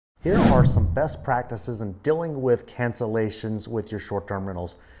Here are some best practices in dealing with cancellations with your short-term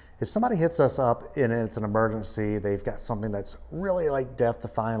rentals. If somebody hits us up and it's an emergency, they've got something that's really like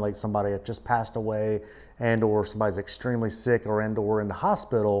death-defying, like somebody had just passed away and or somebody's extremely sick or in the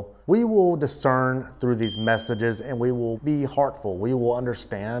hospital, we will discern through these messages and we will be heartful. We will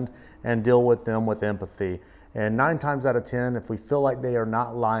understand and deal with them with empathy. And 9 times out of 10, if we feel like they are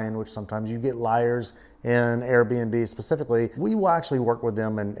not lying, which sometimes you get liars in Airbnb specifically, we will actually work with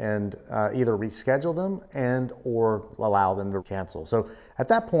them and either reschedule them and or allow them to cancel. So at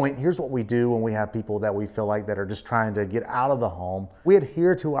that point, here's what we do when we have people that we feel like that are just trying to get out of the home. We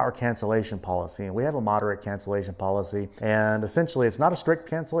adhere to our cancellation policy, and we have a moderate cancellation policy. And essentially, it's not a strict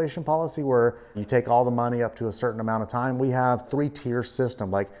cancellation policy where you take all the money up to a certain amount of time. We have 3-tier system,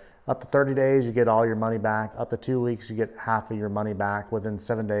 like up to 30 days, you get all your money back. Up to 2 weeks, you get half of your money back. Within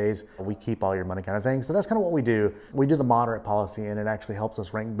 7 days, we keep all your money kind of thing. So that's kind of what we do. We do the moderate policy, and it actually helps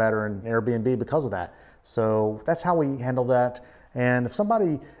us rank better in Airbnb because of that. So that's how we handle that. And if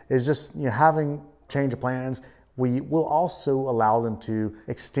somebody is just having change of plans, we will also allow them to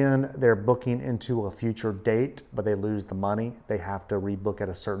extend their booking into a future date, but they lose the money. They have to rebook at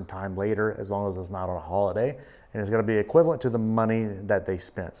a certain time later, as long as it's not on a holiday. And it's going to be equivalent to the money that they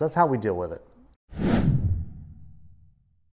spent. So that's how we deal with it.